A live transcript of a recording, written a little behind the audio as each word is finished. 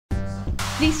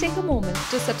Please take a moment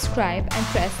to subscribe and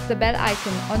press the bell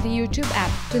icon on the YouTube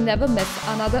app to never miss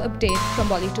another update from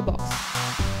Bolly to Box.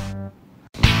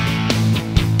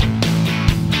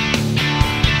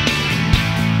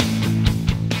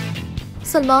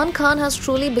 Salman Khan has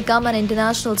truly become an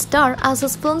international star as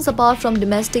his films, apart from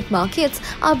domestic markets,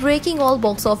 are breaking all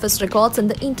box office records in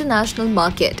the international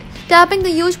market. Tapping the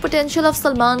huge potential of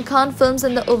Salman Khan films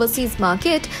in the overseas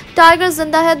market, Tiger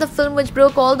Zinda, the film which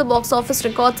broke all the box office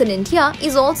records in India,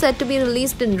 is all set to be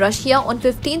released in Russia on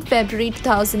 15 February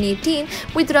 2018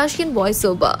 with Russian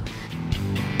voiceover.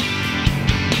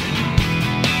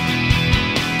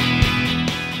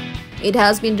 It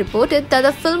has been reported that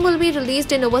the film will be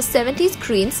released in over 70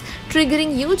 screens,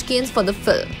 triggering huge gains for the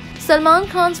film. Salman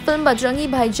Khan's film Bajrangi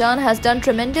Bhaijaan has done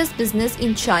tremendous business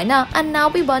in China, and now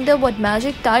we wonder what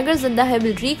magic Tiger Zinda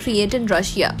will recreate in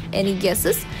Russia. Any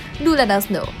guesses? Do let us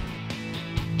know.